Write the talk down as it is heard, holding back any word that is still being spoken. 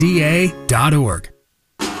Da.org.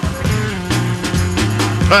 All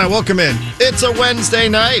right, welcome in. It's a Wednesday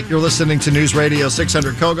night. You're listening to News Radio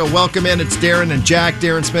 600 Koga. Welcome in. It's Darren and Jack.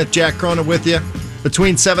 Darren Smith, Jack Cronin with you.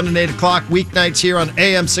 Between 7 and 8 o'clock, weeknights here on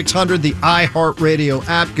AM 600, the iHeartRadio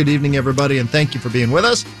app. Good evening, everybody, and thank you for being with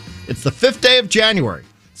us. It's the 5th day of January.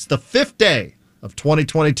 It's the 5th day of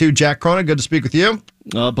 2022. Jack Cronin, good to speak with you.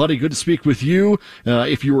 Buddy, good to speak with you.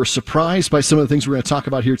 If you were surprised by some of the things we're going to talk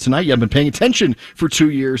about here tonight, you haven't been paying attention for 2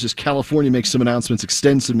 years as California makes some announcements,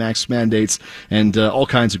 extends some mask mandates, and all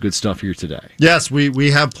kinds of good stuff here today. Yes, we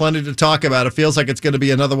have plenty to talk about. It feels like it's going to be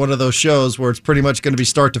another one of those shows where it's pretty much going to be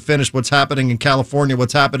start to finish what's happening in California,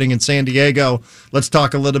 what's happening in San Diego. Let's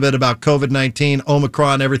talk a little bit about COVID-19,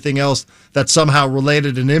 Omicron, everything else that's somehow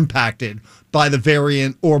related and impacted by the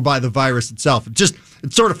variant or by the virus itself.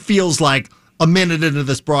 It sort of feels like a minute into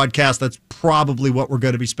this broadcast, that's probably what we're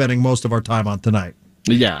going to be spending most of our time on tonight.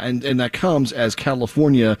 Yeah, and that comes as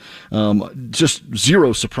California, just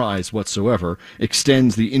zero surprise whatsoever,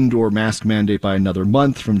 extends the indoor mask mandate by another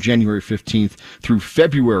month from January 15th through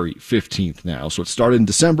February 15th now. So it started in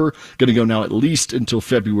December, going to go now at least until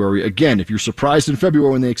February. Again, if you're surprised in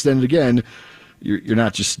February when they extend it again, you're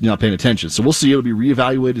not paying attention. So we'll see. It'll be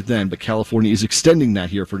reevaluated then, but California is extending that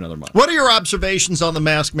here for another month. What are your observations on the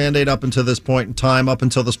mask mandate up until this point in time, up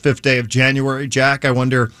until this 5th day of January, Jack? I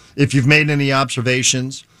wonder if you've made any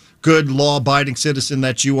observations. Good law-abiding citizen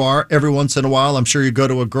that you are. Every once in a while, I'm sure you go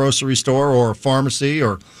to a grocery store or a pharmacy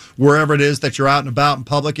or wherever it is that you're out and about in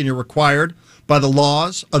public and you're required by the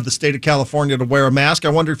laws of the state of California to wear a mask. I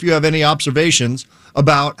wonder if you have any observations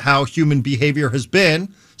about how human behavior has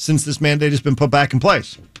been since this mandate has been put back in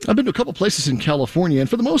place. I've been to a couple places in California, and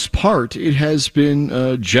for the most part, it has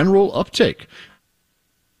been general uptake.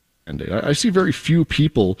 And I see very few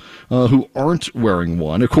people who aren't wearing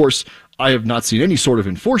one. Of course, I have not seen any sort of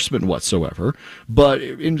enforcement whatsoever, but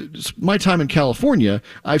in my time in California,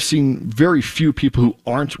 I've seen very few people who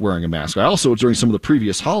aren't wearing a mask. I also, during some of the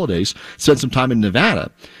previous holidays, spent some time in Nevada.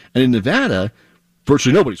 And in Nevada,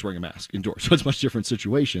 virtually nobody's wearing a mask indoors, so it's a much different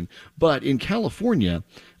situation. But in California,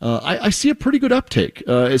 I see a pretty good uptake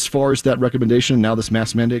as far as that recommendation and now this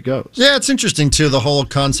mask mandate goes. Yeah, it's interesting, too, the whole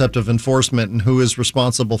concept of enforcement and who is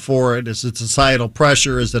responsible for it. Is it societal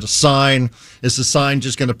pressure? Is it a sign? Is the sign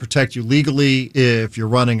just going to protect you legally if you're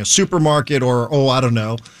running a supermarket or,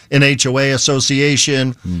 an HOA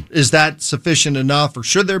association? Is that sufficient enough, or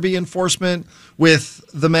should there be enforcement with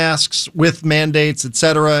the masks, with mandates, et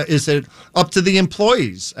cetera? Is it up to the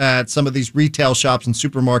employees at some of these retail shops and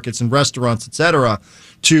supermarkets and restaurants, et cetera,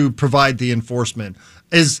 to provide the enforcement?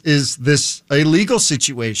 Is this a legal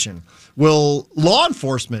situation? Will law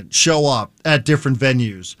enforcement show up at different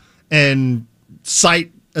venues and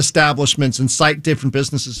cite establishments and cite different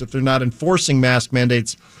businesses if they're not enforcing mask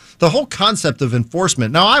mandates? The whole concept of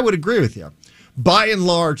enforcement. Now, I would agree with you. By and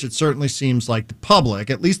large, it certainly seems like the public,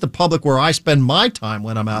 at least the public where I spend my time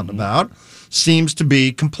when I'm out and about, seems to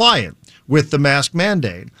be compliant with the mask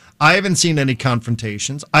mandate. I haven't seen any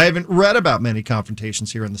confrontations. I haven't read about many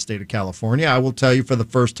confrontations here in the state of California. I will tell you for the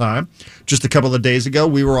first time, just a couple of days ago,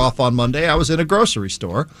 we were off on Monday. I was in a grocery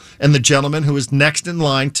store, and the gentleman who was next in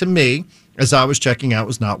line to me as I was checking out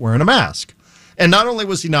was not wearing a mask. And not only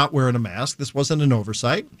was he not wearing a mask, this wasn't an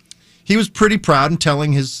oversight. He was pretty proud and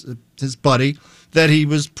telling his buddy that he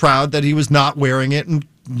was proud that he was not wearing it and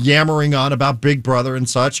yammering on about Big Brother and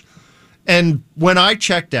such. And when I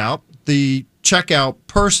checked out, the checkout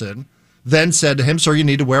person then said to him, "Sir, you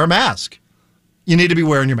need to wear a mask. You need to be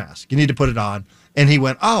wearing your mask. You need to put it on." And he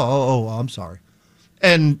went, oh, I'm sorry.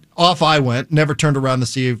 And off I went, never turned around to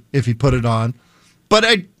see if he put it on. But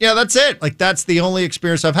that's it. Like, that's the only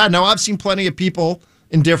experience I've had. Now, I've seen plenty of people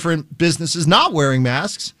in different businesses not wearing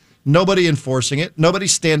masks. Nobody enforcing it. Nobody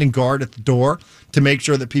standing guard at the door to make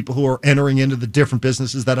sure that people who are entering into the different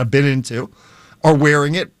businesses that I've been into are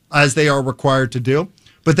wearing it as they are required to do.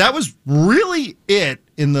 But that was really it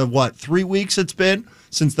in the, 3 weeks it's been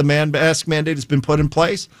since the mask mandate has been put in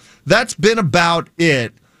place. That's been about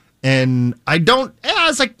it. And I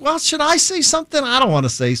was like, well, should I say something? I don't want to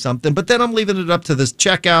say something. But then I'm leaving it up to this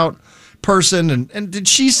checkout person. And did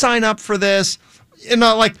she sign up for this?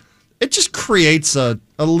 It just creates a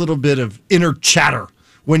little bit of inner chatter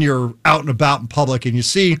when you're out and about in public and you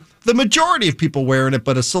see the majority of people wearing it,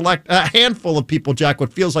 but a handful of people, Jack,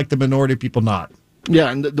 what feels like the minority of people not.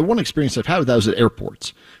 Yeah, and the one experience I've had with that was at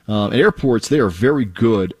airports. At airports, they are very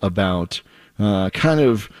good about kind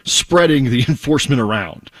of spreading the enforcement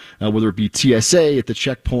around, whether it be TSA at the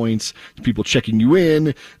checkpoints, the people checking you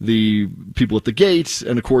in, the people at the gates,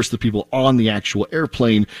 and of course the people on the actual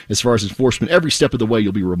airplane. As far as enforcement, every step of the way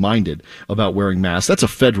you'll be reminded about wearing masks. That's a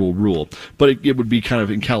federal rule, but it would be kind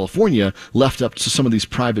of in California left up to some of these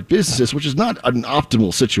private businesses, which is not an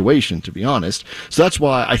optimal situation, to be honest. So that's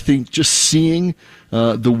why I think just seeing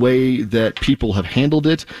the way that people have handled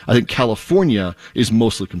it, I think California is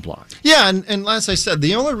mostly compliant. Yeah, and as I said,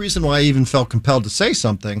 the only reason why I even felt compelled to say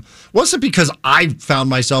something wasn't because I found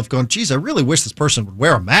myself going, geez, I really wish this person would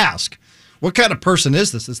wear a mask. What kind of person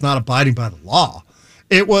is this that's not abiding by the law?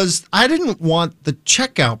 It was, I didn't want the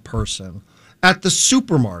checkout person at the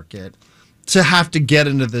supermarket to have to get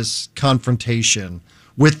into this confrontation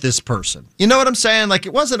with this person. You know what I'm saying? Like,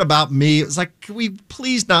 it wasn't about me. It was like, can we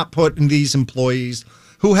please not put in these employees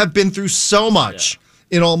who have been through so much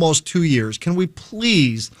in almost 2 years? Can we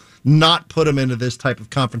please not put them into this type of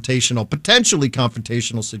potentially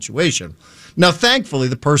confrontational situation? Now, thankfully,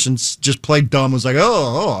 the person just played dumb, was like,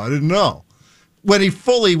 oh, I didn't know. When he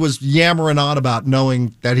fully was yammering on about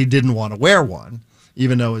knowing that he didn't want to wear one,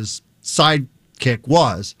 even though his sidekick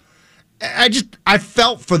was, I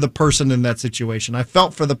felt for the person in that situation. I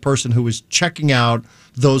felt for the person who was checking out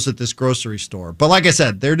those at this grocery store. But like I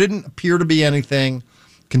said, there didn't appear to be anything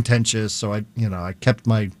contentious, so I kept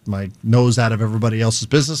my nose out of everybody else's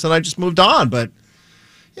business and I just moved on. But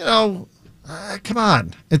come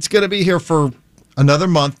on, it's going to be here for another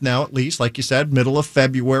month now, at least. Like you said, middle of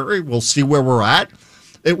February. We'll see where we're at.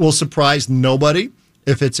 It will surprise nobody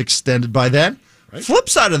if it's extended by then. Right. Flip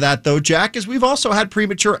side of that, though, Jack, is we've also had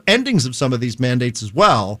premature endings of some of these mandates as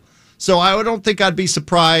well. So I don't think I'd be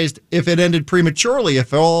surprised if it ended prematurely,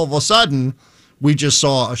 if all of a sudden we just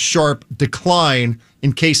saw a sharp decline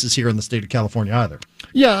in cases here in the state of California either.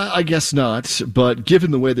 Yeah, I guess not. But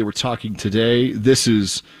given the way they were talking today, this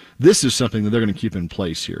is something that they're going to keep in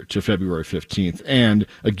place here to February 15th. And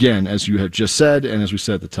again, as you have just said, and as we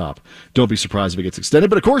said at the top, don't be surprised if it gets extended.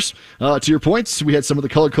 But of course, to your points, we had some of the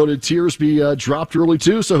color-coded tiers be dropped early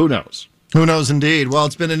too, so who knows? Who knows indeed. Well,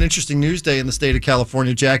 it's been an interesting news day in the state of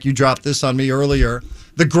California. Jack, you dropped this on me earlier.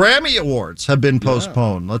 The Grammy Awards have been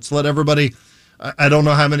postponed. Yeah. Let's let everybody... I don't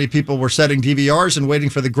know how many people were setting DVRs and waiting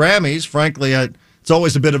for the Grammys. Frankly, it's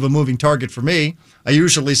always a bit of a moving target for me. I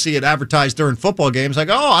usually see it advertised during football games. I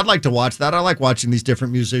go, I'd like to watch that. I like watching these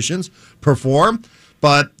different musicians perform.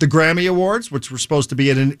 But the Grammy Awards, which were supposed to be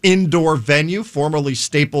at an indoor venue, formerly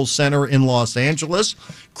Staples Center in Los Angeles,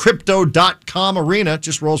 Crypto.com Arena,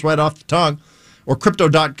 just rolls right off the tongue, or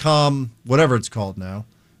Crypto.com, whatever it's called now.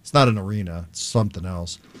 It's not an arena. It's something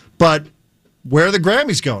else. But where are the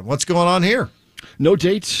Grammys going? What's going on here? No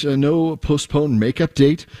date, no postponed makeup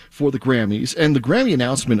date for the Grammys. And the Grammy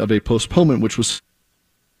announcement of a postponement, which was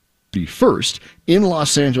be first in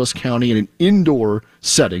Los Angeles County in an indoor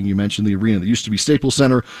setting. You mentioned the arena that used to be Staples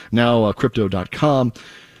Center, now Crypto.com.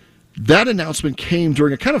 That announcement came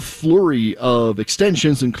during a kind of flurry of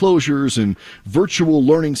extensions and closures and virtual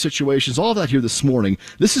learning situations, all of that here this morning.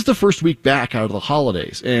 This is the first week back out of the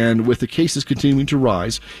holidays, and with the cases continuing to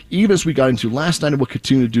rise, even as we got into last night and will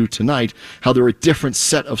continue to do tonight, how there are a different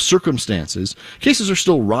set of circumstances, cases are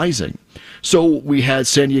still rising. So we had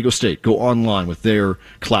San Diego State go online with their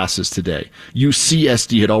classes today.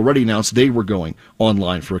 UCSD had already announced they were going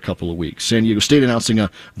online for a couple of weeks. San Diego State announcing a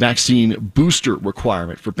vaccine booster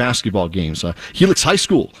requirement for basketball games. Helix High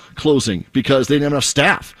School closing because they didn't have enough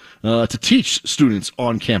staff to teach students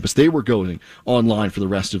on campus. They were going online for the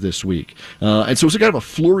rest of this week. And so it was kind of a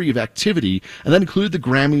flurry of activity, and that included the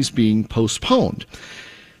Grammys being postponed.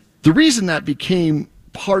 The reason that became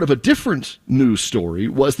part of a different news story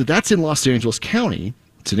was that that's in Los Angeles County.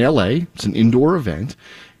 It's in LA. It's an indoor event.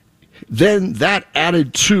 Then that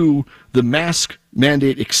added to the mask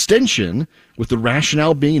mandate extension, with the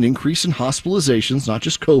rationale being an increase in hospitalizations, not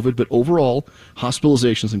just COVID, but overall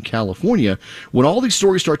hospitalizations in California. When all these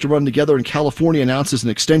stories start to run together and California announces an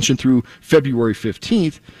extension through February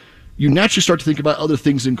 15th, you naturally start to think about other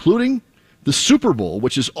things, including the Super Bowl,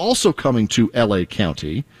 which is also coming to LA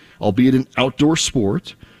County, albeit an outdoor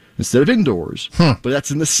sport instead of indoors. But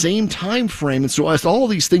that's in the same time frame. And so as all of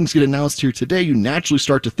these things get announced here today, you naturally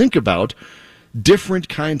start to think about different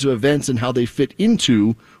kinds of events and how they fit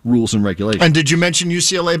into rules and regulations. And did you mention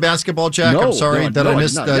UCLA basketball, Jack? No, I'm sorry that I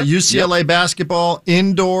missed UCLA basketball,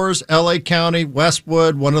 indoors, LA County,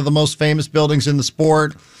 Westwood, one of the most famous buildings in the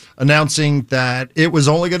sport, announcing that it was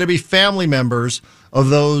only going to be family members of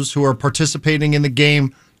those who are participating in the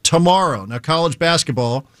game tomorrow. Now, college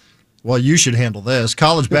basketball, well, you should handle this.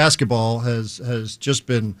 College basketball has just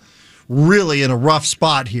been really in a rough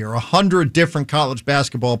spot here. 100 different college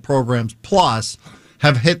basketball programs plus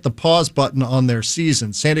have hit the pause button on their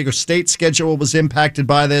season. San Diego State's schedule was impacted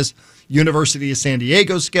by this. University of San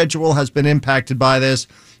Diego's schedule has been impacted by this.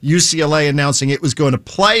 UCLA announcing it was going to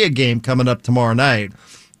play a game coming up tomorrow night.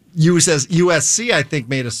 USC, I think,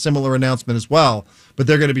 made a similar announcement as well, but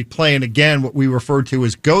they're going to be playing again what we refer to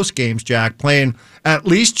as ghost games, Jack, playing at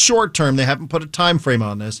least short term. They haven't put a time frame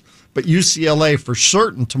on this, but UCLA for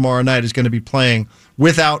certain tomorrow night is going to be playing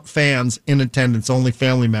without fans in attendance, only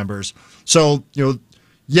family members. So,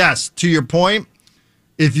 yes, to your point,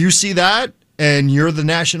 if you see that and you're the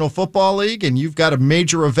National Football League and you've got a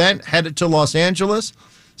major event headed to Los Angeles,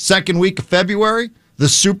 second week of February, the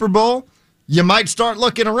Super Bowl, you might start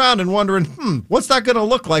looking around and wondering, what's that going to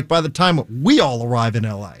look like by the time we all arrive in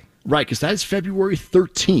L.A.? Right, because that is February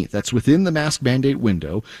 13th. That's within the mask mandate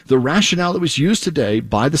window. The rationale that was used today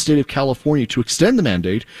by the state of California to extend the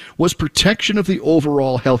mandate was protection of the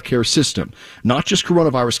overall healthcare system. Not just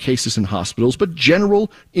coronavirus cases in hospitals, but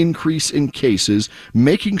general increase in cases,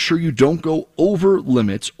 making sure you don't go over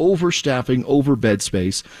limits, overstaffing, over bed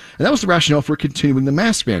space. And that was the rationale for continuing the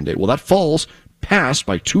mask mandate. Well, that falls past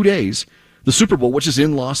by 2 days the Super Bowl, which is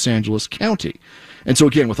in Los Angeles County. And so,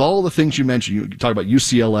 again, with all the things you mentioned, you talk about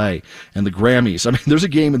UCLA and the Grammys. I mean, there's a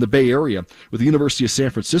game in the Bay Area with the University of San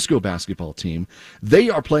Francisco basketball team. They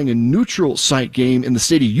are playing a neutral site game in the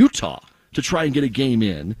state of Utah to try and get a game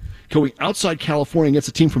in, going outside California against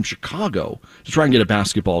a team from Chicago to try and get a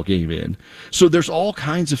basketball game in. So there's all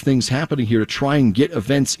kinds of things happening here to try and get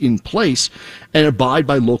events in place and abide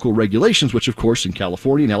by local regulations, which, of course, in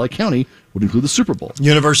California and LA County would include the Super Bowl.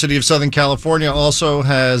 University of Southern California also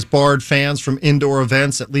has barred fans from indoor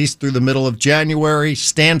events at least through the middle of January.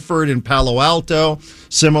 Stanford and Palo Alto,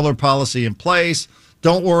 similar policy in place.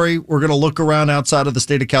 Don't worry, we're going to look around outside of the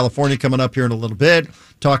state of California coming up here in a little bit,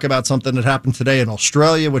 talk about something that happened today in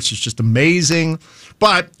Australia, which is just amazing.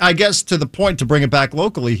 But I guess to the point, to bring it back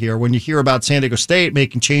locally here, when you hear about San Diego State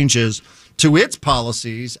making changes to its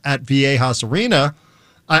policies at Viejas Arena,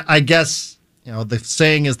 I guess, the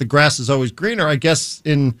saying is the grass is always greener. I guess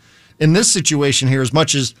in this situation here, as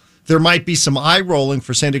much as there might be some eye rolling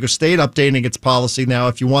for San Diego State updating its policy now.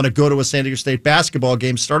 If you want to go to a San Diego State basketball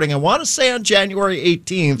game starting, I want to say on January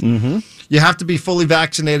 18th, you have to be fully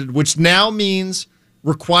vaccinated, which now means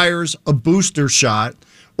requires a booster shot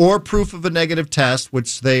or proof of a negative test,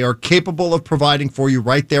 which they are capable of providing for you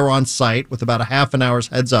right there on site with about a half an hour's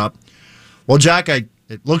heads up. Well, Jack, it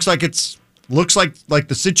looks like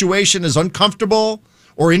the situation is uncomfortable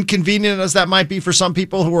or inconvenient as that might be for some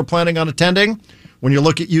people who are planning on attending. When you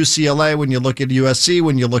look at UCLA, when you look at USC,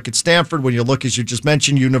 when you look at Stanford, when you look, as you just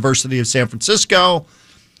mentioned, University of San Francisco,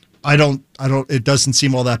 it doesn't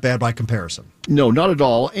seem all that bad by comparison. No, not at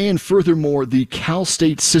all. And furthermore, the Cal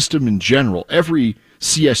State system in general, every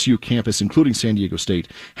CSU campus, including San Diego State,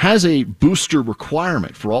 has a booster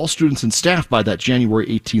requirement for all students and staff by that January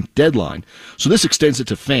 18th deadline. So this extends it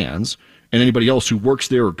to fans and anybody else who works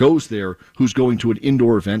there or goes there who's going to an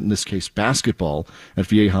indoor event, in this case basketball, at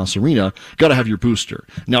Viejas Arena, got to have your booster.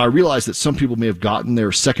 Now, I realize that some people may have gotten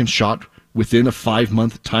their second shot within a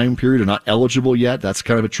 5-month time period, are not eligible yet. That's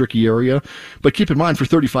kind of a tricky area. But keep in mind, for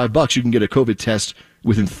 $35, you can get a COVID test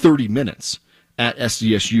within 30 minutes at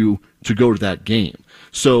SDSU to go to that game.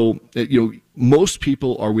 So, most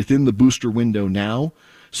people are within the booster window now.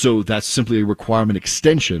 So that's simply a requirement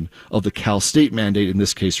extension of the Cal State mandate, in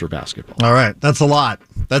this case for basketball. All right. That's a lot.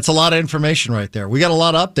 That's a lot of information right there. We got a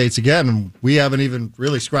lot of updates again, and we haven't even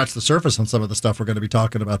really scratched the surface on some of the stuff we're going to be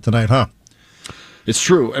talking about tonight, huh? It's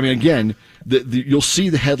true. I mean, again, you'll see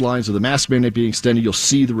the headlines of the mask mandate being extended. You'll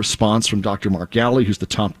see the response from Dr. Mark Galley, who's the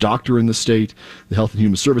top doctor in the state, the Health and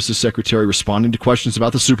Human Services Secretary, responding to questions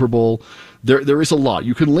about the Super Bowl. There is a lot.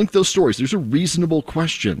 You can link those stories. These are reasonable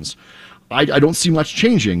questions. I don't see much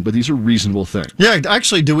changing, but these are reasonable things. Yeah,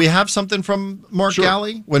 actually, do we have something from Mark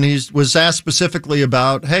Galley when he was asked specifically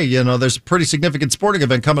about, hey, there's a pretty significant sporting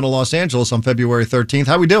event coming to Los Angeles on February 13th.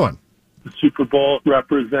 How we doing? The Super Bowl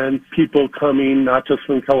represents people coming not just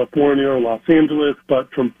from California or Los Angeles, but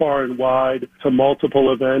from far and wide to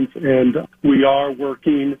multiple events. And we are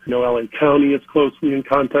working, LA County is closely in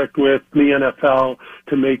contact with the NFL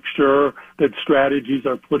to make sure that strategies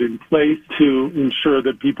are put in place to ensure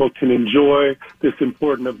that people can enjoy this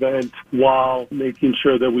important event while making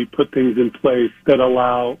sure that we put things in place that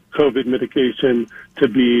allow COVID mitigation to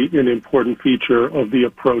be an important feature of the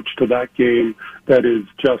approach to that game that is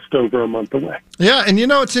just over a month away. Yeah, and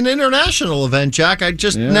it's an international event, Jack. I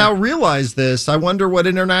just now realized this. I wonder what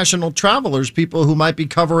international travelers, people who might be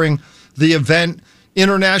covering the event,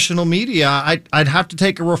 international media, I'd have to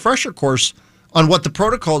take a refresher course on what the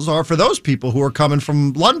protocols are for those people who are coming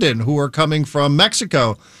from London, who are coming from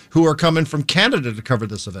Mexico, who are coming from Canada to cover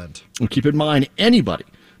this event. Well, keep in mind, anybody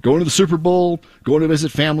going to the Super Bowl, going to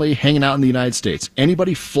visit family, hanging out in the United States,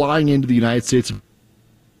 anybody flying into the United States,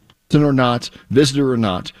 or not, visitor or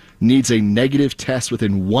not, needs a negative test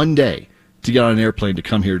within 1 day to get on an airplane to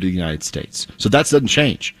come here to the United States. So that doesn't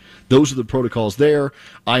change. Those are the protocols there.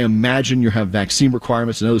 I imagine you have vaccine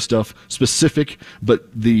requirements and other stuff specific, but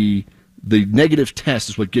the negative test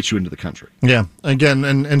is what gets you into the country. Yeah, again,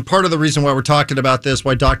 and part of the reason why we're talking about this,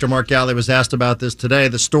 why Dr. Mark Galley was asked about this today,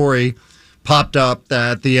 the story popped up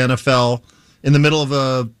that the NFL, in the middle of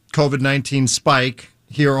a COVID-19 spike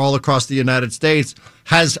here all across the United States,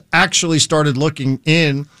 has actually started looking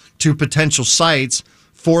into potential sites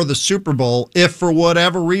for the Super Bowl if, for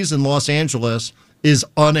whatever reason, Los Angeles is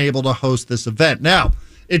unable to host this event. Now,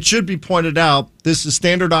 it should be pointed out, this is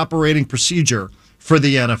standard operating procedure for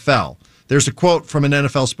the NFL. There's a quote from an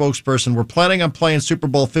NFL spokesperson: "We're planning on playing Super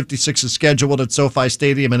Bowl 56 as scheduled at SoFi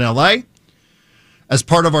Stadium in L.A. As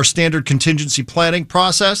part of our standard contingency planning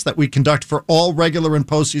process that we conduct for all regular and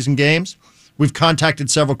postseason games, we've contacted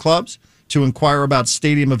several clubs to inquire about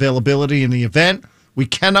stadium availability in the event we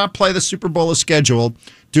cannot play the Super Bowl as scheduled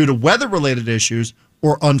due to weather-related issues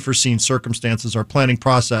or unforeseen circumstances. Our planning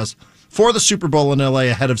process for the Super Bowl in L.A.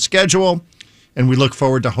 ahead of schedule, and we look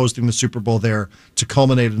forward to hosting the Super Bowl there to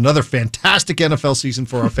culminate another fantastic NFL season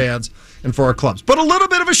for our fans and for our clubs." But a little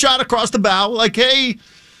bit of a shot across the bow, like, hey,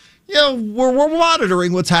 we're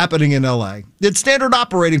monitoring what's happening in L.A. It's standard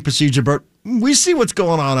operating procedure, but we see what's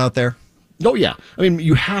going on out there. Oh, yeah. I mean,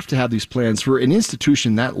 you have to have these plans for an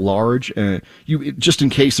institution that large. Just in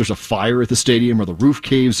case there's a fire at the stadium or the roof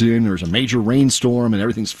caves in, or there's a major rainstorm and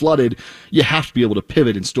everything's flooded, you have to be able to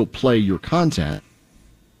pivot and still play your content.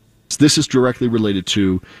 This is directly related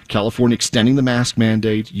to California extending the mask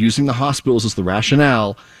mandate, using the hospitals as the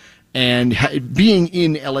rationale, and being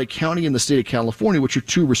in LA County and the state of California, which are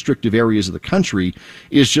two restrictive areas of the country,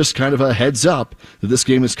 is just kind of a heads up that this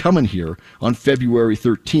game is coming here on February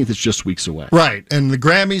 13th. It's just weeks away. Right, and the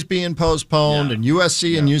Grammys being postponed, and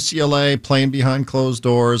USC and UCLA playing behind closed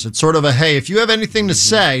doors. It's sort of a, hey, if you have anything to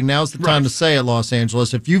say, now's the time to say it, Los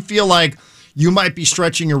Angeles. If you feel like you might be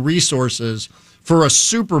stretching your resources for a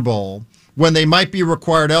Super Bowl when they might be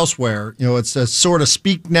required elsewhere, it's a sort of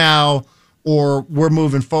speak now, or we're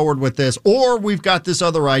moving forward with this, or we've got this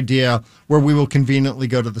other idea where we will conveniently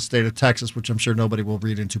go to the state of Texas, which I'm sure nobody will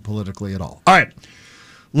read into politically at all. All right,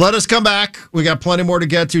 let us come back. We got plenty more to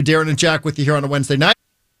get to. Darren and Jack with you here on a Wednesday night.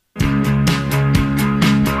 All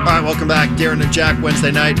right, welcome back. Darren and Jack, Wednesday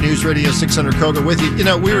night, News Radio 600 Koga with you.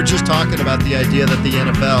 We were just talking about the idea that the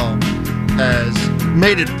NFL has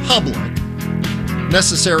made it public,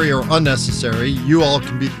 necessary or unnecessary, you all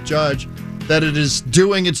can be the judge, that it is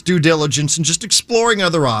doing its due diligence and just exploring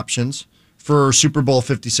other options for Super Bowl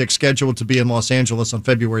 56 scheduled to be in Los Angeles on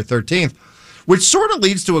February 13th, which sort of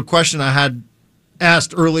leads to a question I had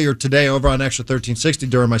asked earlier today over on Extra 1360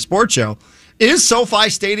 during my sports show. Is SoFi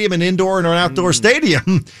Stadium an indoor and an outdoor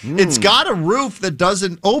stadium? It's got a roof that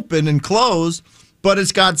doesn't open and close, but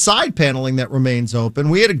it's got side paneling that remains open.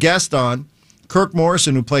 We had a guest on, Kirk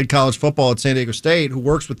Morrison, who played college football at San Diego State, who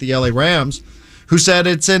works with the LA Rams, who said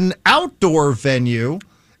it's an outdoor venue,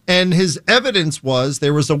 and his evidence was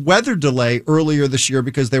there was a weather delay earlier this year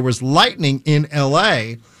because there was lightning in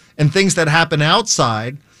LA, and things that happen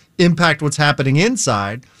outside impact what's happening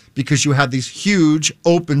inside because you have these huge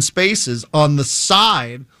open spaces on the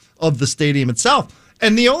side of the stadium itself.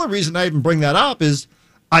 And the only reason I even bring that up is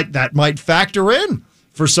that might factor in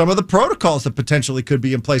for some of the protocols that potentially could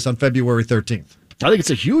be in place on February 13th. I think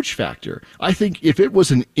it's a huge factor. I think if it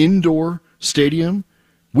was an indoor stadium,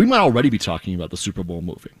 we might already be talking about the Super Bowl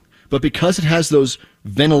moving. But because it has those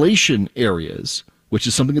ventilation areas, which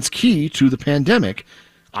is something that's key to the pandemic,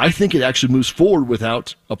 I think it actually moves forward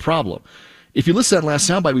without a problem. If you listen to that last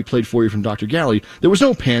soundbite we played for you from Dr. Galley, there was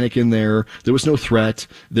no panic in there. There was no threat.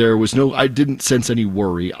 I didn't sense any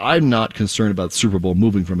worry. I'm not concerned about the Super Bowl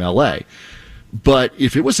moving from LA. But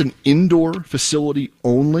if it was an indoor facility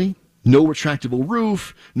only, no retractable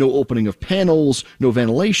roof, no opening of panels, no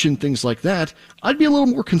ventilation, things like that, I'd be a little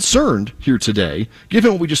more concerned here today,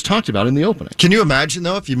 given what we just talked about in the opening. Can you imagine,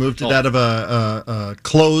 though, if you moved it out of a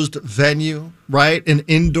closed venue, right, an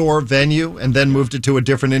indoor venue, and then moved it to a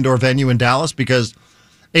different indoor venue in Dallas? Because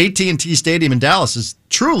AT&T Stadium in Dallas is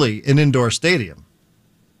truly an indoor stadium.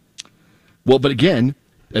 Well, but again,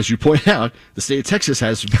 as you point out, the state of Texas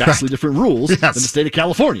has vastly different rules than the state of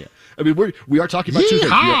California. I mean, we are talking about two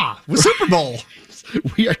things. Super Bowl.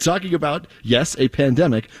 We are talking about, yes, a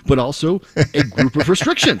pandemic, but also a group of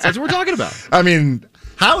restrictions. That's what we're talking about. I mean,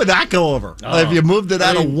 How would that go over if you moved it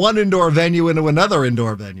out of one indoor venue into another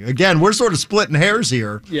indoor venue? Again, we're sort of splitting hairs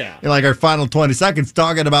here. Yeah. In like our final 20 seconds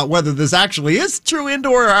talking about whether this actually is true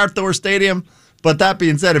indoor or outdoor stadium. But that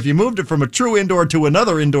being said, if you moved it from a true indoor to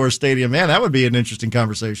another indoor stadium, man, that would be an interesting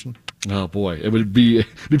conversation. Oh, boy. It would be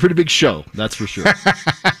a pretty big show, that's for sure.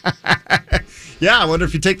 Yeah, I wonder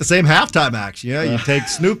if you take the same halftime acts. You know, you take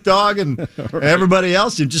Snoop Dogg and everybody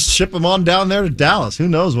else, you just ship them on down there to Dallas. Who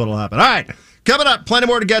knows what'll happen? All right, coming up, plenty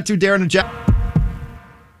more to get to. Darren and Jack.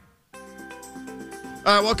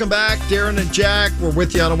 All right, welcome back. Darren and Jack, we're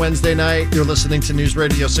with you on a Wednesday night. You're listening to News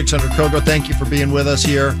Radio 600 Kogo. Thank you for being with us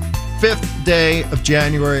here. 5th day of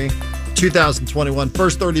January 2021.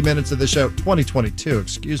 First 30 minutes of the show, 2022,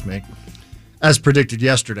 excuse me. As predicted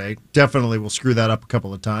yesterday. Definitely will screw that up a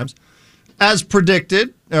couple of times. As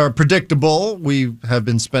predicted, or predictable, we have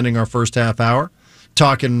been spending our first half hour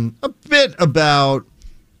talking a bit about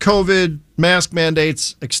COVID, mask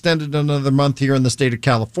mandates extended another month here in the state of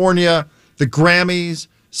California, the Grammys,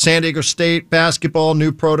 San Diego State basketball,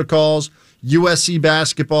 new protocols, USC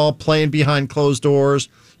basketball playing behind closed doors,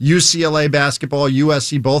 UCLA basketball,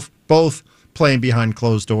 USC both playing behind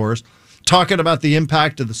closed doors, talking about the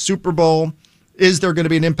impact of the Super Bowl. Is there going to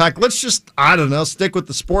be an impact? Let's just, I don't know, stick with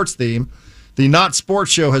the sports theme. The Not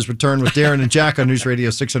Sports Show has returned with Darren and Jack on News Radio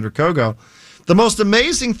 600 Kogo. The most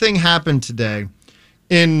amazing thing happened today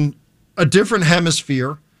in a different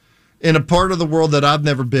hemisphere, in a part of the world that I've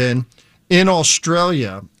never been, in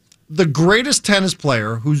Australia. The greatest tennis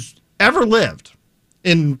player who's ever lived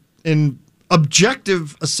in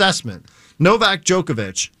objective assessment, Novak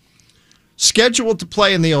Djokovic, scheduled to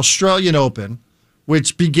play in the Australian Open,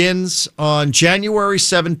 which begins on January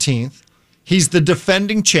 17th. He's the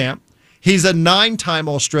defending champ. He's a 9-time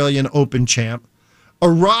Australian Open champ.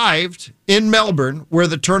 Arrived in Melbourne, where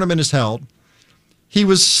the tournament is held. He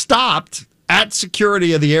was stopped at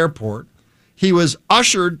security of the airport. He was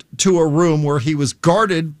ushered to a room where he was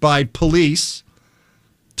guarded by police,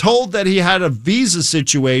 told that he had a visa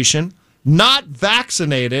situation, not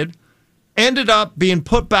vaccinated, ended up being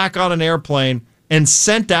put back on an airplane and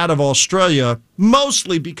sent out of Australia,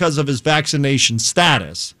 mostly because of his vaccination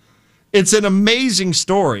status. It's an amazing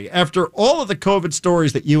story. After all of the COVID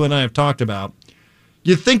stories that you and I have talked about,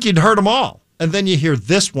 you'd think you'd heard them all. And then you hear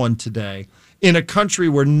this one today in a country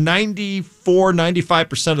where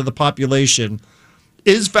 95% of the population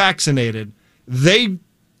is vaccinated. They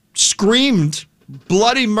screamed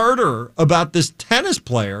bloody murder about this tennis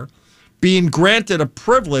player being granted a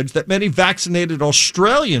privilege that many vaccinated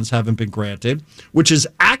Australians haven't been granted, which is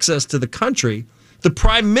access to the country. The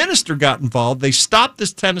Prime Minister got involved. They stopped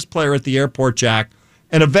this tennis player at the airport, Jack,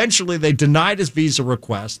 and eventually they denied his visa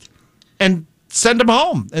request and sent him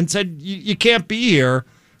home and said, you can't be here.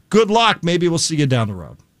 Good luck. Maybe we'll see you down the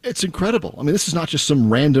road. It's incredible. I mean, this is not just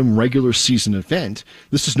some random regular season event.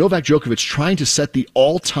 This is Novak Djokovic trying to set the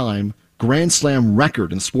all-time Grand Slam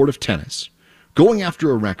record in the sport of tennis, going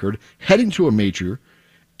after a record, heading to a major,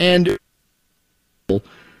 and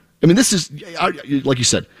I mean, this is, like you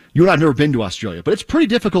said, you and I have never been to Australia, but it's pretty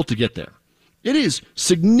difficult to get there. It is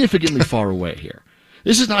significantly far away here.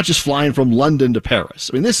 This is not just flying from London to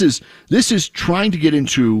Paris. I mean, this is trying to get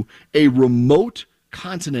into a remote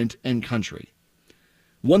continent and country,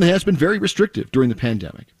 one that has been very restrictive during the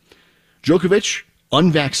pandemic. Djokovic,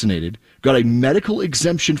 unvaccinated, got a medical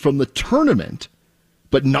exemption from the tournament,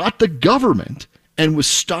 but not the government, and was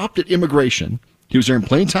stopped at immigration. He was there in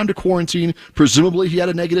plain time to quarantine. Presumably he had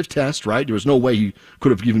a negative test, right? There was no way he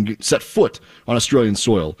could have even set foot on Australian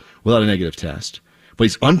soil without a negative test. But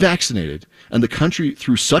he's unvaccinated, and the country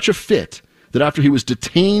threw such a fit that after he was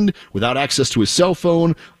detained without access to his cell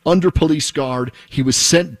phone, under police guard, he was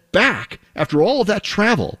sent back after all of that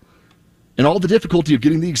travel and all the difficulty of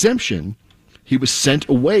getting the exemption. He was sent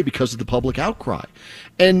away because of the public outcry.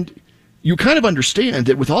 And you kind of understand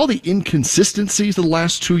that with all the inconsistencies of the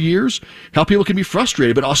last 2 years, how people can be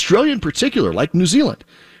frustrated. But Australia in particular, like New Zealand,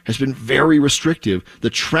 has been very restrictive. The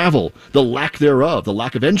travel, the lack thereof, the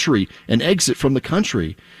lack of entry and exit from the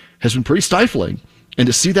country has been pretty stifling. And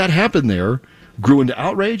to see that happen there grew into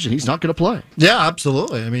outrage, and he's not going to play. Yeah,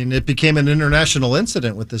 absolutely. I mean, it became an international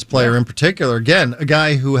incident with this player in particular. Again, a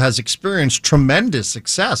guy who has experienced tremendous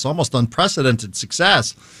success, almost unprecedented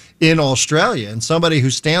success in Australia, and somebody who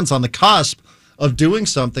stands on the cusp of doing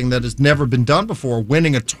something that has never been done before,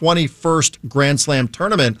 winning a 21st Grand Slam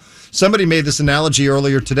tournament. Somebody made this analogy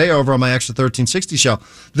earlier today over on my Extra 1360 show.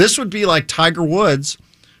 This would be like Tiger Woods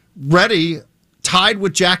tied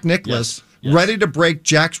with Jack Nicklaus, Yes. ready to break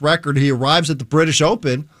Jack's record. He arrives at the British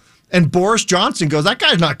Open, And Boris Johnson goes, that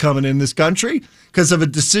guy's not coming in this country because of a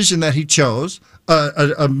decision that he chose,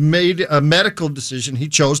 a medical decision. He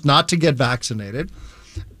chose not to get vaccinated.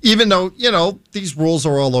 Even though, these rules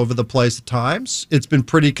are all over the place at times. It's been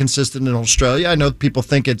pretty consistent in Australia. I know people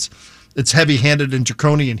think it's heavy-handed and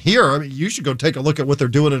draconian here. I mean, you should go take a look at what they're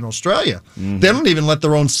doing in Australia. Mm-hmm. They don't even let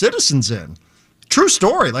their own citizens in. True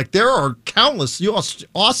story. Like, there are countless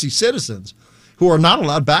Aussie citizens who are not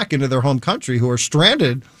allowed back into their home country, who are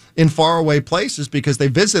stranded in faraway places because they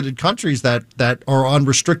visited countries that are on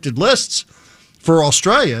restricted lists for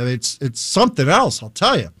Australia. It's something else, I'll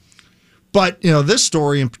tell you. But, this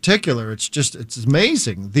story in particular, it's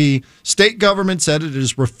amazing. The state government said it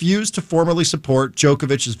has refused to formally support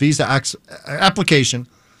Djokovic's visa application,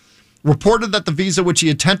 reported that the visa which he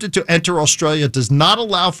attempted to enter Australia does not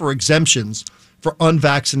allow for exemptions for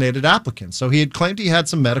unvaccinated applicants. So he had claimed he had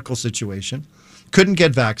some medical situation, couldn't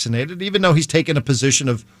get vaccinated, even though he's taken a position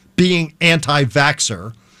of being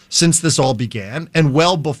anti-vaxxer since this all began and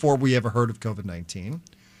well before we ever heard of COVID-19.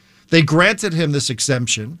 They granted him this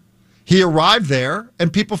exemption. He arrived there,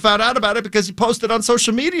 and people found out about it because he posted on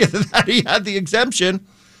social media that he had the exemption,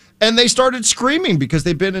 and they started screaming because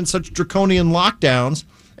they've been in such draconian lockdowns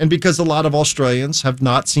and because a lot of Australians have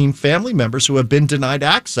not seen family members who have been denied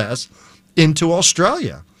access into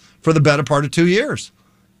Australia for the better part of 2 years.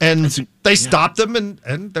 And they stopped them,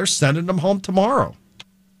 and they're sending them home tomorrow.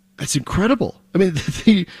 That's incredible. I mean,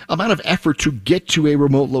 the amount of effort to get to a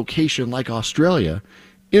remote location like Australia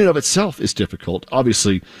in and of itself is difficult.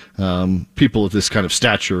 Obviously, people of this kind of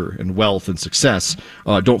stature and wealth and success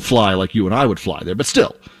don't fly like you and I would fly there. But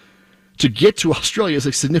still, to get to Australia is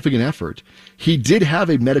a significant effort. He did have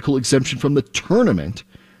a medical exemption from the tournament,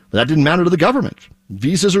 but that didn't matter to the government.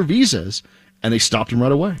 Visas are visas, and they stopped him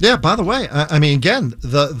right away. Yeah, by the way, I mean, again,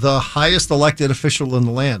 the highest elected official in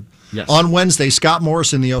the land. Yes. On Wednesday, Scott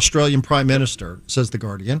Morrison, the Australian Prime Minister, says The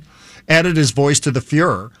Guardian, added his voice to the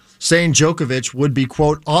furor, saying Djokovic would be,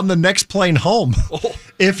 quote, on the next plane home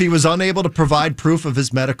if he was unable to provide proof of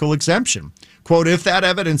his medical exemption. Quote, if that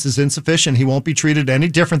evidence is insufficient, he won't be treated any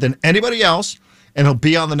different than anybody else, and he'll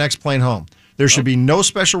be on the next plane home. There should be no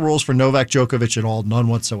special rules for Novak Djokovic at all, none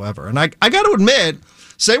whatsoever. And I got to admit,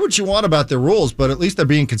 say what you want about their rules, but at least they're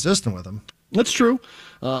being consistent with them. That's true.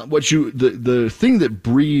 The thing that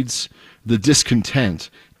breeds the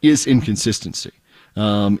discontent is inconsistency.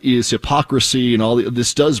 Is hypocrisy, and all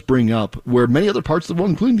this does bring up where many other parts of the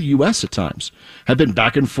world, including the U.S. at times, have been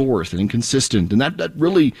back and forth and inconsistent, and that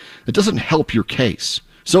really doesn't help your case.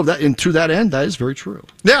 So to that end, that is very true.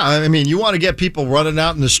 Yeah, I mean, you want to get people running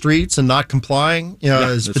out in the streets and not complying,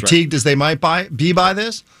 as fatigued as they might be by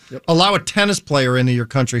this. Yep. Allow a tennis player into your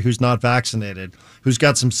country who's not vaccinated, who's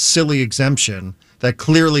got some silly exemption that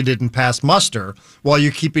clearly didn't pass muster, while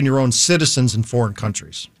you're keeping your own citizens in foreign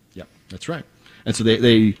countries. Yeah, that's right. And so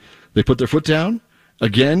they put their foot down.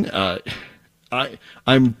 Again,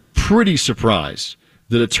 I'm pretty surprised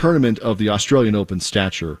that a tournament of the Australian Open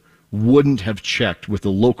stature wouldn't have checked with the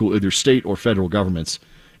local, either state or federal governments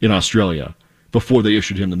in Australia before they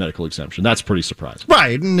issued him the medical exemption. That's pretty surprising.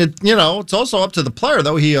 Right, and it's also up to the player,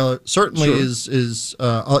 though. He certainly is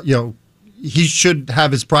he should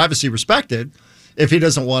have his privacy respected if he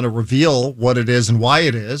doesn't want to reveal what it is and why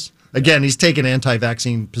it is. Again, he's taken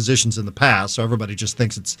anti-vaccine positions in the past, so everybody just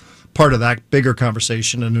thinks it's part of that bigger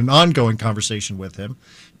conversation and an ongoing conversation with him.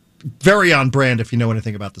 Very on brand if you know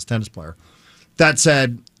anything about this tennis player. That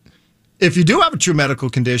said, if you do have a true medical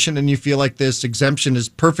condition and you feel like this exemption is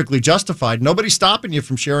perfectly justified, nobody's stopping you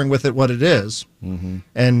from sharing with it what it is. Mm-hmm.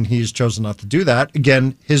 And he's chosen not to do that.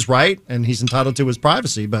 Again, his right, and he's entitled to his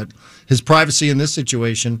privacy, but his privacy in this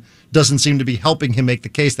situation doesn't seem to be helping him make the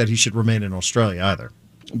case that he should remain in Australia either.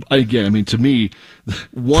 Again, I mean, to me,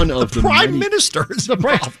 one of the Prime Minister is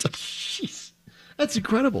involved. Jeez, that's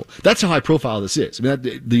incredible. That's how high profile this is. I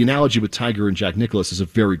mean, the analogy with Tiger and Jack Nicklaus is a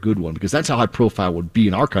very good one, because that's how high profile it would be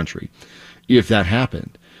in our country if that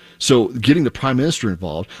happened. So getting the Prime Minister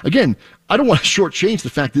involved, again, I don't want to shortchange the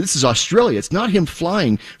fact that this is Australia. It's not him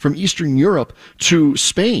flying from Eastern Europe to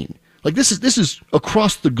Spain. Like, this is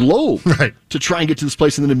across the globe, right, to try and get to this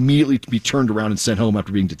place and then immediately to be turned around and sent home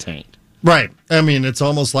after being detained. Right. I mean, it's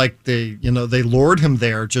almost like they lured him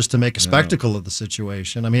there just to make a spectacle of the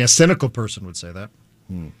situation. I mean, a cynical person would say that.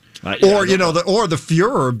 The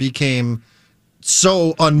furor became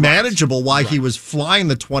so unmanageable while he was flying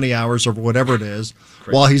the 20 hours or whatever it is,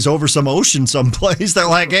 while he's over some ocean someplace. They're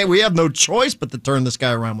like, hey, we have no choice but to turn this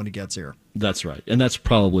guy around when he gets here. That's right. And that's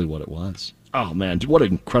probably what it was. Oh, man, what an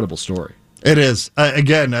incredible story. It is.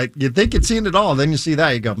 You think you'd seen it all, then you see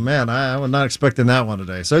that, you go, man, I was not expecting that one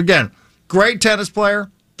today. So, again, great tennis player,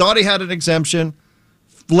 thought he had an exemption,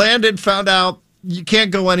 landed, found out you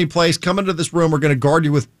can't go anyplace. Come into this room. We're going to guard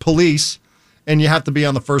you with police, and you have to be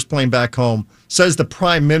on the first plane back home, says the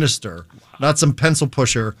prime minister, not some pencil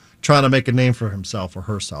pusher trying to make a name for himself or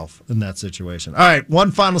herself in that situation. All right,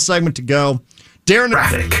 one final segment to go. Darren.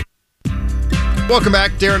 Traffic. Welcome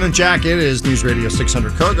back, Darren and Jack. It is News Radio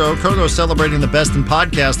 600 Kogo. Kogo is celebrating the best in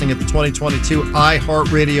podcasting at the 2022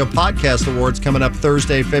 iHeartRadio Podcast Awards coming up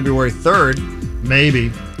Thursday, February 3rd.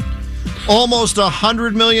 Maybe. Almost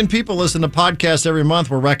 100 million people listen to podcasts every month.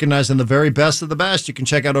 We're recognizing the very best of the best. You can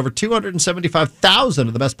check out over 275,000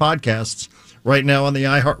 of the best podcasts right now on the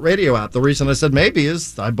iHeartRadio app. The reason I said maybe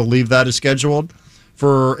is I believe that is scheduled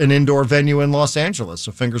for an indoor venue in Los Angeles.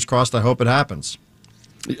 So fingers crossed, I hope it happens.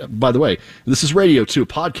 By the way, this is radio too,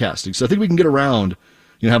 podcasting. So I think we can get around,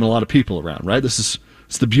 having a lot of people around, right? It's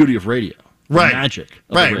the beauty of radio, right? Magic,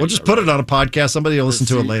 right? We'll just put it on a podcast. Somebody will listen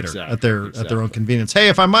to it later at their own convenience. Hey,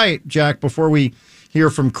 if I might, Jack, before we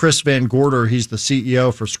hear from Chris Van Gorder, he's the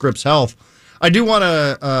CEO for Scripps Health. I do want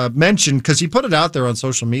to mention, because he put it out there on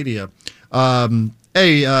social media.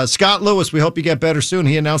 Hey, Scott Lewis, we hope you get better soon.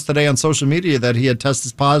 He announced today on social media that he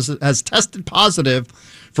has tested positive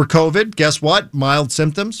for COVID. Guess what? Mild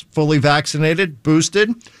symptoms, fully vaccinated,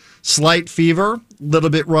 boosted, slight fever, little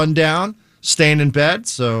bit run down, staying in bed.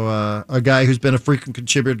 So a guy who's been a frequent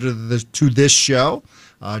contributor to this show.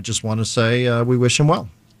 Just want to say we wish him well.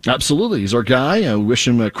 Absolutely. He's our guy. We wish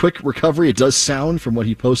him a quick recovery. It does sound from what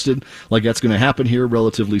he posted like that's going to happen here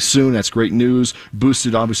relatively soon. That's great news.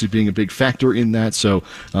 Boosted, obviously, being a big factor in that. So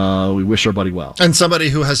we wish our buddy well. And somebody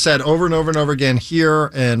who has said over and over and over again here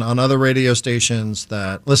and on other radio stations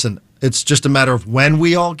that, listen, it's just a matter of when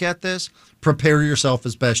we all get this. Prepare yourself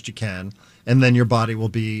as best you can, and then your body will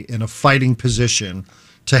be in a fighting position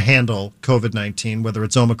to handle COVID-19, whether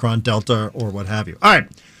it's Omicron, Delta, or what have you. All right.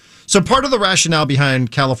 So part of the rationale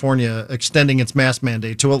behind California extending its mask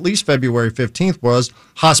mandate to at least February 15th was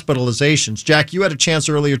hospitalizations. Jack, you had a chance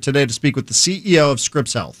earlier today to speak with the CEO of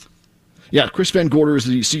Scripps Health. Yeah, Chris Van Gorder is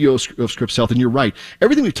the CEO of Scripps Health, and you're right.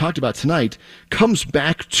 Everything we've talked about tonight comes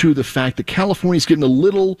back to the fact that California's getting a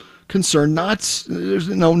little concerned, there's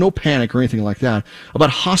no panic or anything like that, about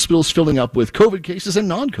hospitals filling up with COVID cases and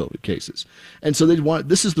non-COVID cases. And so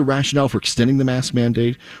this is the rationale for extending the mask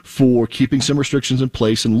mandate, for keeping some restrictions in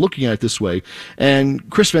place and looking at it this way. And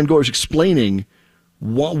Chris Van Gorder is explaining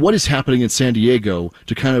what is happening in San Diego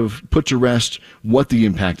to kind of put to rest what the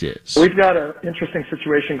impact is. We've got an interesting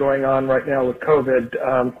situation going on right now with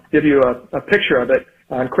COVID. Give you a picture of it.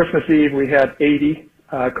 On Christmas Eve, we had 80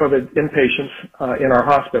 COVID inpatients in our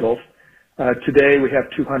hospitals. Today, we have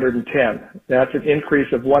 210. That's an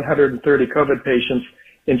increase of 130 COVID patients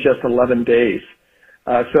in just 11 days.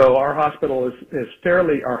 So our hospitals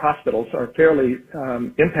are fairly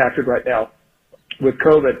impacted right now with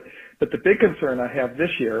COVID. But the big concern I have this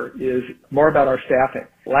year is more about our staffing.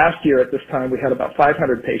 Last year at this time, we had about 500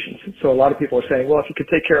 patients. So a lot of people are saying, well, if you could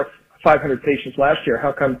take care of 500 patients last year,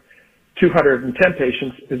 how come 210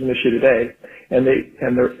 patients is an issue today? And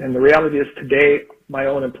the reality is today, my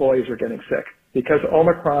own employees are getting sick. Because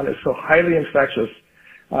Omicron is so highly infectious,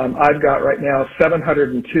 I've got right now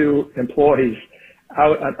 702 employees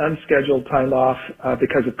out on unscheduled time off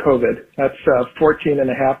because of COVID. That's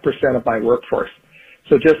 14.5% of my workforce.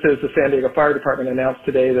 So just as the San Diego Fire Department announced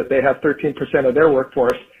today that they have 13% of their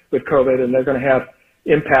workforce with COVID and they're going to have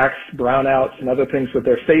impacts, brownouts, and other things with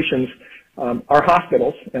their stations, our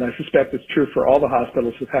hospitals, and I suspect it's true for all the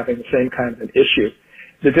hospitals, is having the same kind of an issue.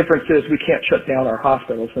 The difference is we can't shut down our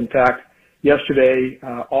hospitals. In fact, yesterday,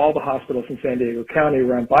 all the hospitals in San Diego County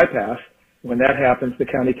were on bypass. When that happens, the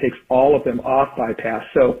county takes all of them off bypass.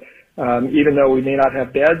 So even though we may not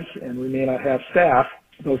have beds and we may not have staff,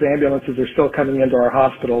 those ambulances are still coming into our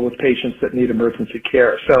hospital with patients that need emergency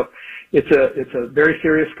care. So it's a very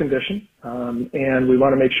serious condition, and we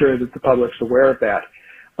want to make sure that the public's aware of that.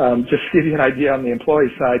 Just to give you an idea on the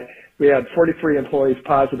employee side, we had 43 employees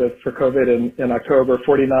positive for COVID in October,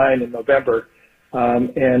 49 in November,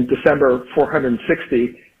 and December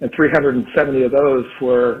 460, and 370 of those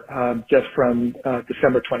were just from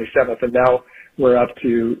December 27th, and now we're up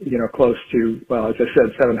to, close to, well, as I said,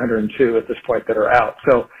 702 at this point that are out.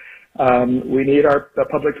 So we need the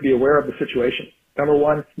public to be aware of the situation. Number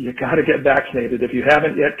one, you got to get vaccinated. If you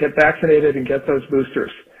haven't yet, get vaccinated and get those boosters.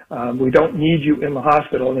 We don't need you in the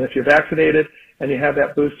hospital, and if you're vaccinated and you have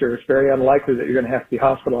that booster, it's very unlikely that you're going to have to be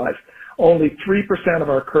hospitalized. Only 3% of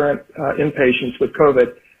our current inpatients with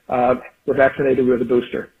COVID were vaccinated with a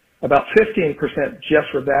booster. About 15% just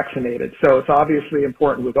were vaccinated. So it's obviously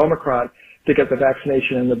important with Omicron to get the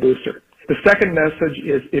vaccination and the booster. The second message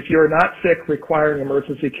is if you're not sick requiring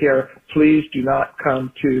emergency care, please do not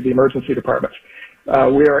come to the emergency departments.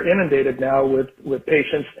 we are inundated now with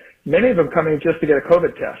patients, many of them coming just to get a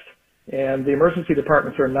COVID test. And the emergency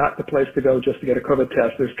departments are not the place to go just to get a COVID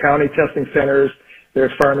test. There's county testing centers,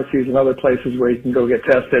 there's pharmacies and other places where you can go get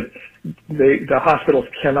tested. The hospitals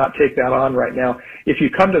cannot take that on right now. If you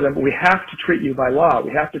come to them, we have to treat you by law.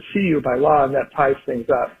 We have to see you by law, and that ties things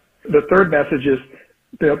up. The third message is,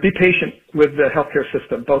 be patient with the healthcare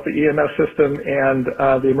system, both the EMS system and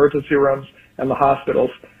the emergency rooms and the hospitals.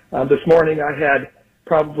 This morning I had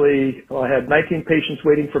I had 19 patients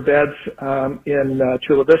waiting for beds in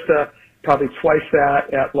Chula Vista, probably twice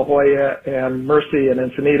that at La Jolla and Mercy and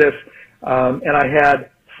Encinitas, and I had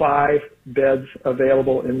 5 beds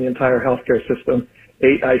available in the entire healthcare system,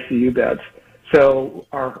 8 ICU beds. So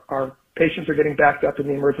our patients are getting backed up in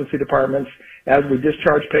the emergency departments. As we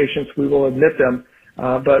discharge patients, we will admit them.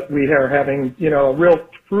 But we are having, a real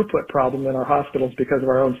throughput problem in our hospitals because of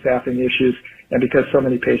our own staffing issues and because so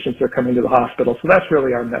many patients are coming to the hospital. So that's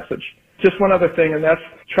really our message. Just one other thing, and that's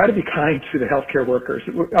try to be kind to the healthcare workers.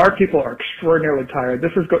 Our people are extraordinarily tired.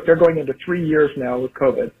 They're going into 3 years now with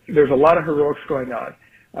COVID. There's a lot of heroics going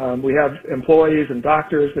on. We have employees and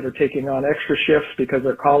doctors that are taking on extra shifts because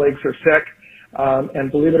their colleagues are sick. And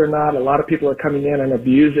believe it or not, a lot of people are coming in and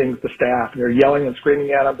abusing the staff. They're yelling and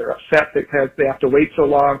screaming at them. They're upset that they have to wait so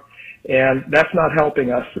long. And that's not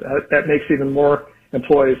helping us. That makes even more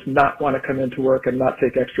employees not want to come into work and not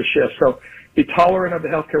take extra shifts. So be tolerant of the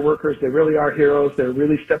healthcare workers. They really are heroes. They're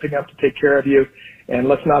really stepping up to take care of you. And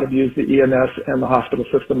let's not abuse the EMS and the hospital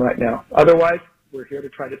system right now. Otherwise, we're here to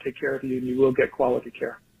try to take care of you, and you will get quality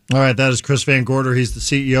care. All right, that is Chris Van Gorder. He's the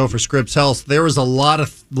CEO for Scripps Health. There was a lot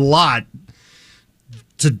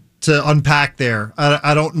to unpack there.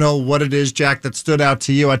 I don't know what it is, Jack, that stood out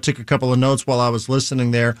to you. I took a couple of notes while I was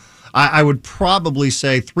listening there. I would probably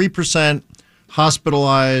say 3%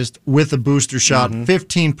 hospitalized with a booster shot,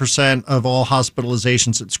 15% of all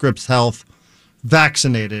hospitalizations at Scripps Health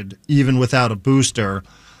vaccinated, even without a booster.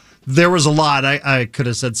 There was a lot. I could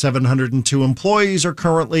have said 702 employees are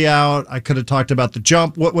currently out. I could have talked about the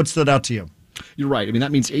jump. What stood out to you? You're right. I mean,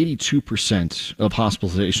 that means 82% of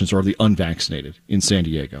hospitalizations are the unvaccinated in San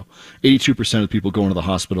Diego. 82% of the people going to the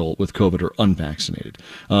hospital with COVID are unvaccinated.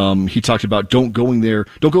 He talked about don't go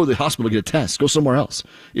to the hospital to get a test. Go somewhere else.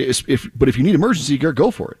 But if you need emergency care,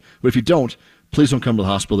 go for it. But if you don't, please don't come to the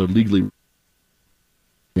hospital. They're legally,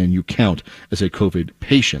 and you count as a COVID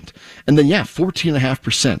patient. And then,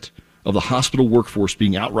 14.5% of the hospital workforce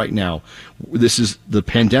being out right now. The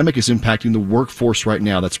pandemic is impacting the workforce right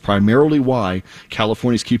now. That's primarily why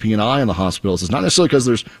California is keeping an eye on the hospitals. It's not necessarily because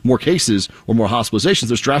there's more cases or more hospitalizations.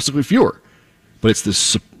 There's drastically fewer. But it's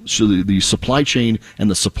the supply chain and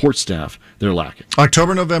the support staff they're lacking.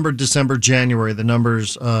 October, November, December, January, the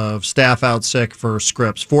numbers of staff out sick for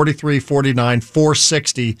Scripps, 43, 49,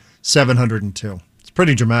 460, 702. It's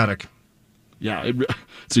pretty dramatic. Yeah,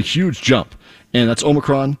 it's a huge jump. And that's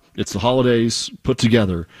Omicron. It's the holidays put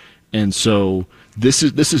together. And so this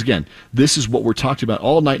is what we're talking about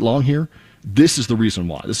all night long here. This is the reason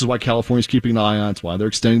why. This is why California's keeping an eye on it. It's why they're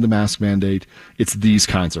extending the mask mandate. It's these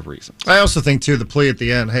kinds of reasons. I also think, too, the plea at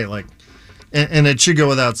the end, hey, and it should go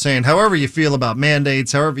without saying, however you feel about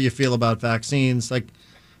mandates, however you feel about vaccines, the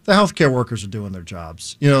healthcare workers are doing their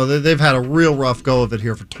jobs. They've had a real rough go of it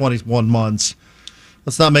here for 21 months.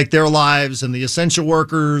 Let's not make their lives and the essential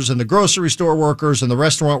workers and the grocery store workers and the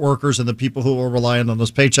restaurant workers and the people who are reliant on those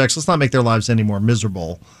paychecks, let's not make their lives any more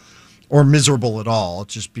miserable or miserable at all,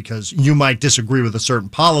 just because you might disagree with a certain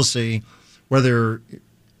policy, whether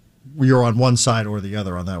you're on one side or the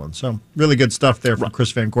other on that one. So really good stuff there from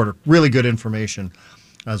Chris Van Gorder. Really good information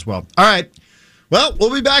as well. All right. Well,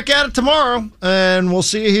 we'll be back at it tomorrow, and we'll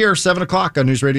see you here, 7 o'clock on News Radio.